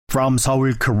From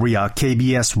Seoul, Korea,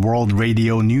 KBS World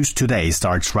Radio News Today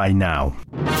starts right now.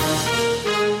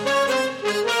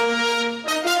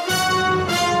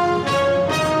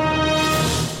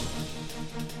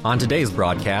 On today's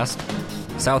broadcast,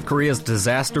 South Korea's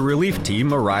disaster relief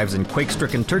team arrives in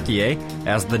quake-stricken Turkey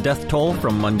as the death toll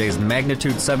from Monday's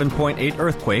magnitude 7.8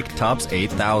 earthquake tops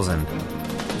 8,000.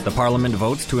 The parliament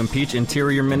votes to impeach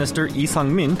Interior Minister Lee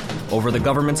Sang-min over the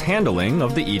government's handling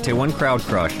of the Itaewon crowd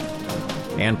crush.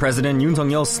 And President Yoon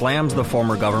Suk-yeol slams the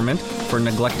former government for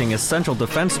neglecting essential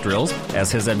defense drills as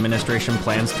his administration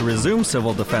plans to resume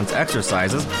civil defense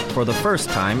exercises for the first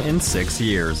time in 6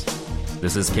 years.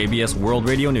 This is KBS World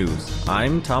Radio News.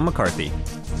 I'm Tom McCarthy.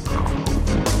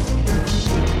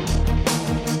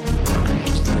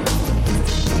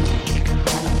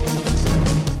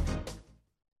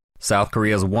 South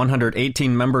Korea's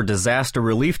 118-member disaster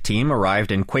relief team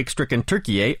arrived in quake-stricken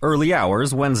Turkey early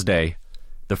hours Wednesday.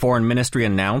 The Foreign Ministry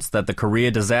announced that the Korea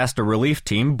Disaster Relief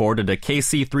Team boarded a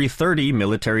KC-330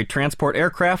 military transport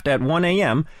aircraft at 1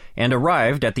 a.m. and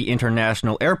arrived at the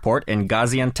international airport in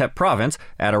Gaziantep province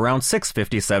at around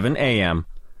 6:57 a.m.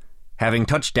 Having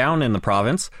touched down in the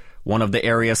province, one of the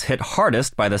areas hit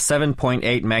hardest by the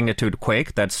 7.8 magnitude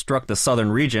quake that struck the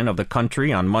southern region of the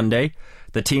country on Monday,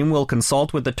 the team will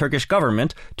consult with the Turkish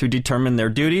government to determine their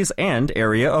duties and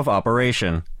area of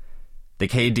operation. The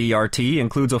KDRT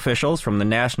includes officials from the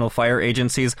National Fire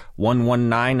Agency's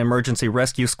 119 Emergency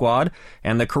Rescue Squad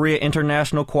and the Korea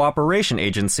International Cooperation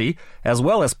Agency, as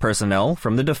well as personnel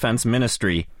from the Defense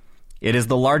Ministry. It is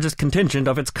the largest contingent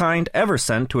of its kind ever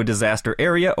sent to a disaster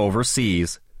area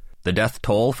overseas. The death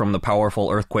toll from the powerful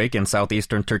earthquake in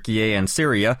southeastern Turkey and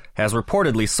Syria has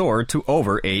reportedly soared to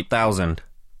over 8,000.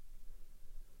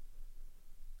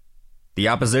 The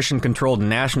opposition-controlled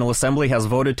National Assembly has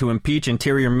voted to impeach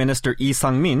Interior Minister Lee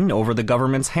Sang-min over the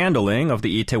government's handling of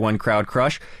the Itaewon crowd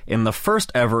crush in the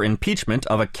first-ever impeachment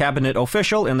of a cabinet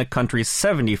official in the country's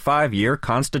 75-year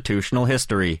constitutional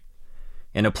history.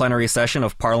 In a plenary session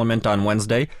of Parliament on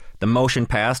Wednesday, the motion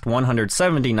passed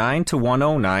 179 to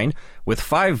 109, with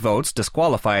 5 votes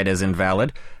disqualified as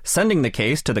invalid, sending the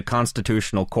case to the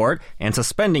Constitutional Court and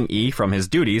suspending Lee from his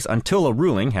duties until a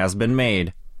ruling has been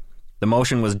made. The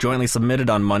motion was jointly submitted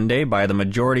on Monday by the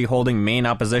majority-holding main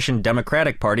opposition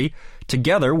Democratic Party,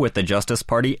 together with the Justice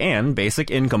Party and Basic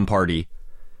Income Party.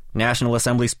 National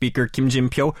Assembly Speaker Kim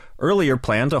Jin-pyo earlier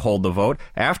planned to hold the vote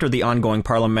after the ongoing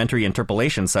parliamentary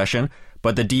interpellation session,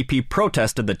 but the DP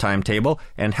protested the timetable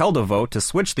and held a vote to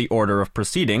switch the order of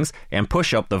proceedings and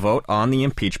push up the vote on the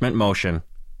impeachment motion.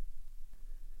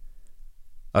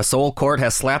 A Seoul court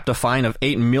has slapped a fine of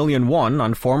 8 million won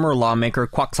on former lawmaker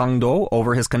Kwak Sang-do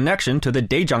over his connection to the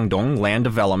Daejang-dong land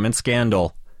development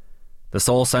scandal. The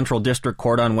Seoul Central District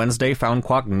Court on Wednesday found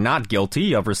Kwak not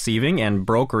guilty of receiving and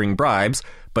brokering bribes,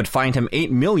 but fined him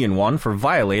 8 million won for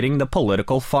violating the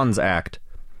Political Funds Act.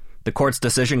 The court's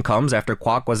decision comes after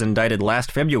Kwak was indicted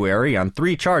last February on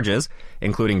 3 charges,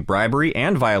 including bribery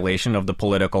and violation of the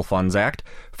Political Funds Act,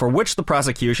 for which the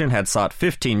prosecution had sought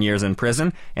 15 years in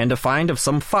prison and a fine of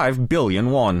some 5 billion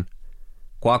won.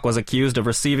 Kwak was accused of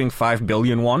receiving 5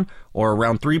 billion won, or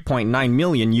around $3.9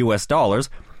 million,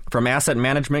 from asset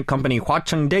management company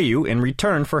Hwacheong Daewoo in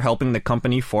return for helping the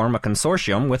company form a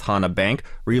consortium with Hana Bank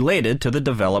related to the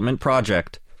development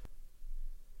project.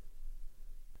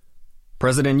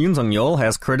 President Yoon Suk-yeol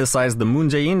has criticized the Moon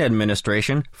Jae-in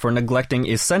administration for neglecting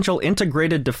essential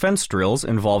integrated defense drills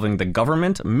involving the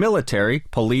government, military,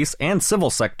 police, and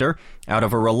civil sector out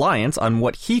of a reliance on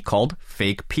what he called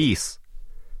fake peace.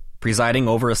 Presiding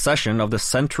over a session of the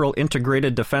Central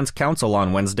Integrated Defense Council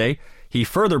on Wednesday, he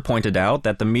further pointed out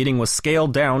that the meeting was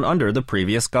scaled down under the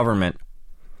previous government.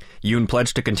 Yoon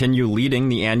pledged to continue leading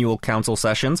the annual council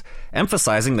sessions,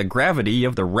 emphasizing the gravity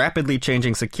of the rapidly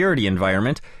changing security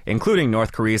environment, including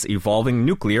North Korea's evolving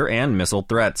nuclear and missile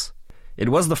threats. It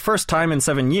was the first time in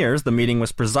 7 years the meeting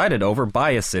was presided over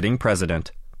by a sitting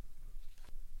president.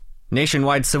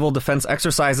 Nationwide civil defense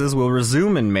exercises will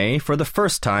resume in May for the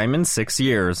first time in 6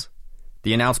 years.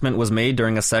 The announcement was made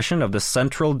during a session of the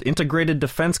Central Integrated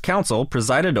Defense Council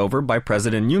presided over by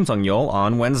President Yoon Suk-yeol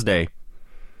on Wednesday.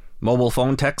 Mobile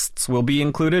phone texts will be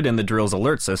included in the drill's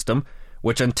alert system,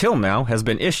 which until now has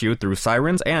been issued through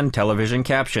sirens and television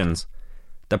captions.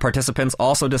 The participants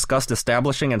also discussed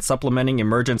establishing and supplementing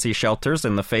emergency shelters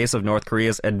in the face of North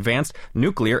Korea's advanced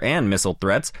nuclear and missile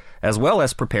threats, as well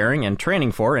as preparing and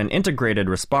training for an integrated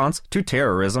response to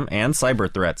terrorism and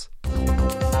cyber threats.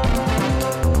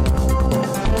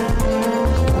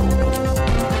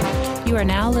 You are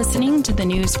now listening to the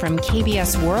news from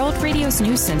KBS World Radio's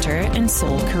News Center in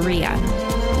Seoul, Korea.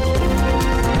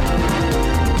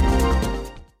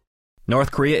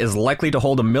 North Korea is likely to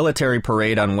hold a military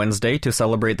parade on Wednesday to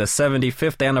celebrate the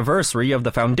 75th anniversary of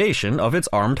the foundation of its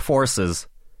armed forces.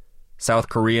 South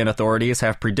Korean authorities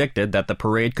have predicted that the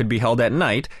parade could be held at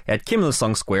night at Kim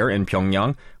Il-sung Square in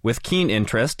Pyongyang, with keen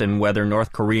interest in whether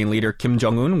North Korean leader Kim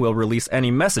Jong-un will release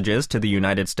any messages to the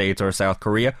United States or South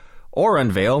Korea or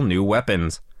unveil new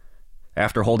weapons.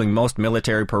 After holding most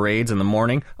military parades in the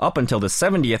morning up until the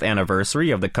 70th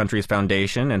anniversary of the country's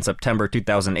foundation in September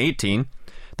 2018,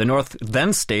 the North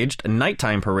then staged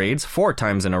nighttime parades 4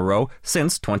 times in a row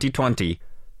since 2020.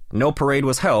 No parade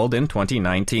was held in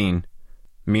 2019.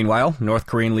 Meanwhile, North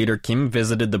Korean leader Kim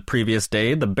visited the previous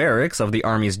day the barracks of the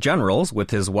Army's generals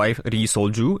with his wife Ri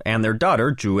Sol-ju and their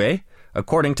daughter Ju-ae,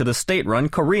 according to the state-run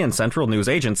Korean Central News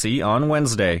Agency on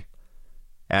Wednesday.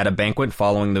 At a banquet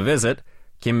following the visit,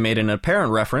 Kim made an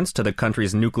apparent reference to the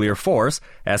country's nuclear force,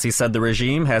 as he said the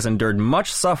regime has endured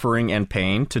much suffering and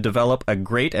pain to develop a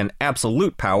great and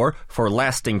absolute power for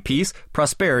lasting peace,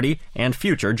 prosperity, and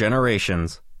future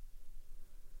generations.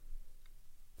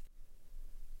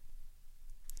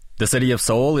 The city of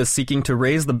Seoul is seeking to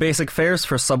raise the basic fares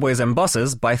for subways and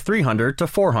buses by 300 to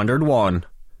 400 won.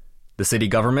 The city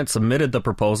government submitted the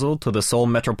proposal to the Seoul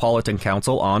Metropolitan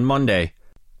Council on Monday.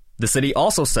 The city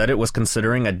also said it was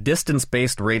considering a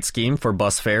distance-based rate scheme for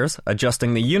bus fares,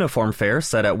 adjusting the uniform fare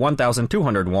set at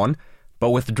 1,200 won,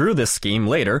 but withdrew this scheme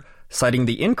later, citing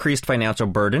the increased financial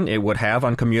burden it would have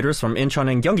on commuters from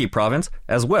Incheon and Gyeonggi province,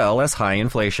 as well as high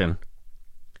inflation.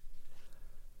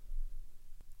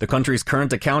 The country's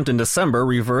current account in December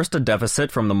reversed a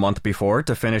deficit from the month before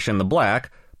to finish in the black,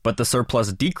 but the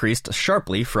surplus decreased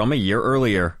sharply from a year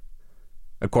earlier.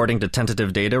 According to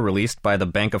tentative data released by the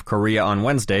Bank of Korea on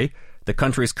Wednesday, the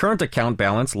country's current account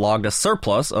balance logged a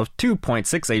surplus of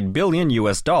 $2.68 billion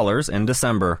in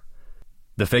December.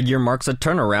 The figure marks a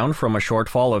turnaround from a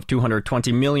shortfall of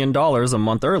 $220 million a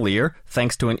month earlier,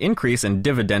 thanks to an increase in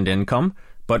dividend income,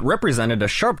 but represented a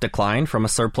sharp decline from a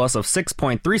surplus of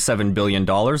 $6.37 billion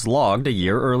logged a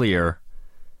year earlier.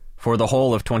 For the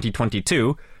whole of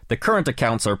 2022, the current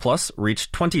account surplus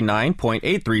reached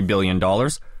 $29.83 billion,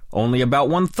 only about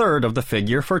one-third of the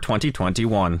figure for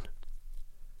 2021.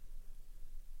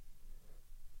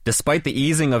 Despite the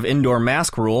easing of indoor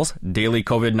mask rules, daily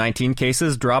COVID-19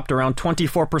 cases dropped around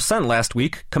 24% last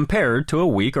week compared to a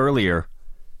week earlier.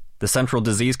 The Central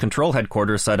Disease Control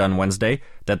Headquarters said on Wednesday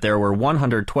that there were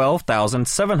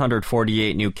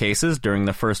 112,748 new cases during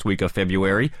the first week of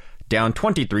February, down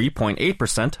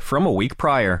 23.8% from a week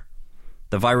prior.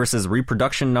 The virus's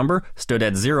reproduction number stood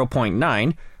at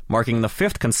 0.9, marking the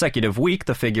 5th consecutive week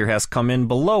the figure has come in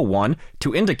below 1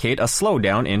 to indicate a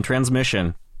slowdown in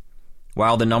transmission.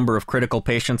 While the number of critical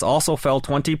patients also fell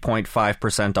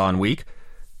 20.5% on week,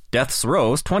 deaths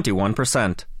rose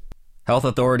 21%. Health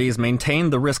authorities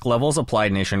maintained the risk levels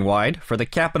applied nationwide for the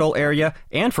capital area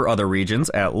and for other regions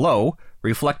at low,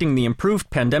 reflecting the improved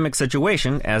pandemic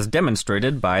situation as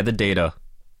demonstrated by the data.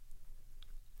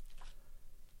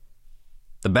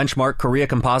 The benchmark Korea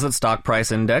Composite Stock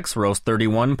Price Index rose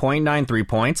 31.93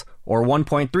 points, or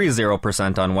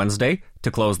 1.30% on Wednesday, to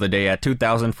close the day at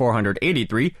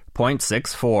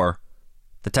 2,483.64.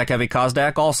 The tech-heavy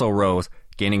Kosdaq also rose,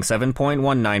 gaining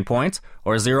 7.19 points,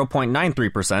 or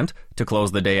 0.93%, to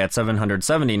close the day at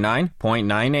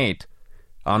 779.98.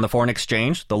 On the foreign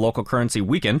exchange, the local currency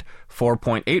weakened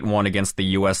 4.81 against the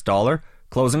U.S. dollar,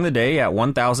 closing the day at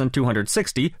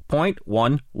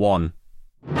 1,260.11.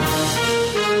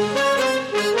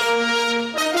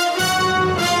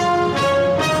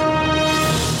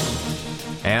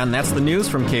 And that's the news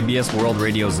from KBS World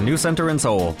Radio's News Center in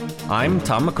Seoul. I'm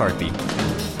Tom McCarthy.